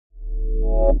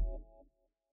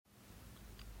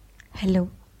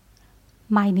Hello,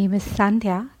 my name is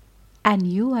Sandhya, and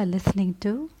you are listening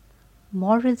to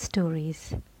Moral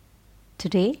Stories.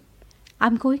 Today,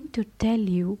 I'm going to tell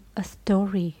you a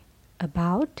story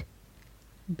about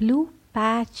Blue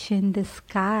Patch in the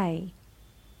Sky.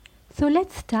 So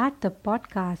let's start the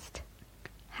podcast.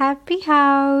 Happy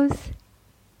house!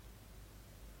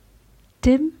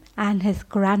 Tim and his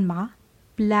grandma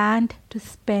planned to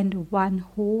spend one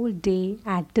whole day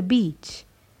at the beach.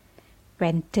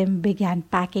 When Tim began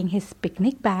packing his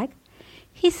picnic bag,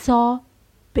 he saw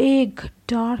big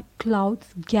dark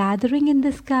clouds gathering in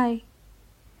the sky.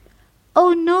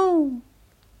 "Oh no!"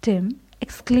 Tim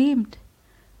exclaimed.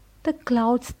 The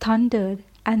clouds thundered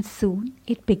and soon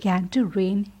it began to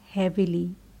rain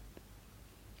heavily.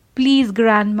 "Please,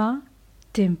 Grandma,"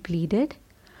 Tim pleaded,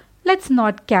 "let's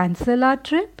not cancel our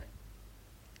trip."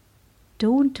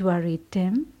 "Don't worry,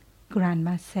 Tim,"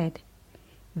 Grandma said.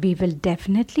 "We will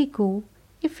definitely go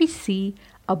if we see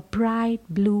a bright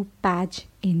blue patch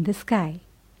in the sky."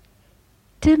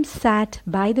 Tim sat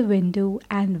by the window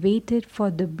and waited for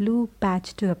the blue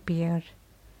patch to appear.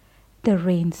 The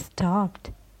rain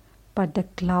stopped, but the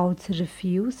clouds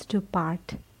refused to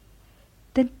part.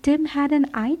 Then Tim had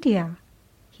an idea.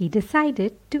 He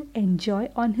decided to enjoy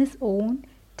on his own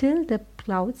till the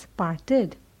clouds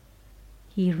parted.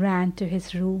 He ran to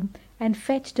his room and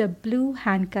fetched a blue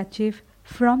handkerchief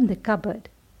from the cupboard.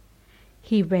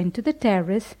 He went to the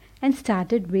terrace and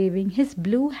started waving his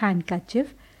blue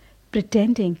handkerchief,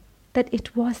 pretending that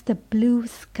it was the blue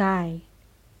sky.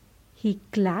 He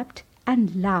clapped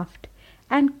and laughed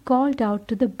and called out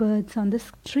to the birds on the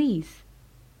trees.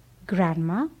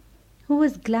 Grandma, who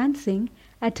was glancing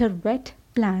at her wet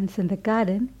plants in the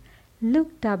garden,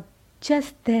 looked up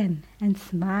just then and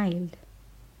smiled.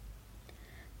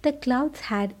 The clouds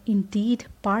had indeed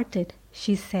parted,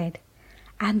 she said,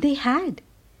 and they had.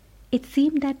 It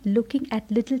seemed that looking at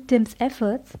little Tim's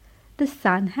efforts, the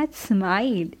sun had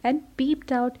smiled and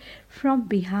peeped out from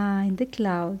behind the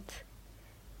clouds.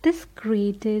 This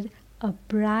created a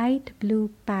bright blue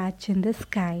patch in the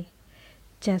sky,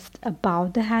 just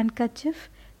above the handkerchief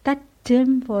that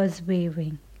Tim was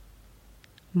waving.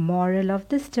 Moral of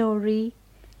the story: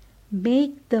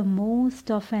 make the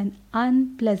most of an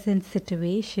unpleasant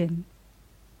situation.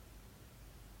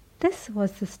 This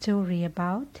was the story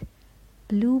about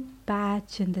Blue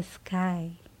Patch in the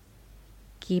Sky.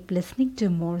 Keep listening to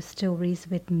more stories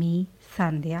with me,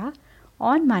 Sandhya,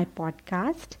 on my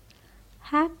podcast,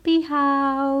 Happy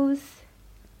House.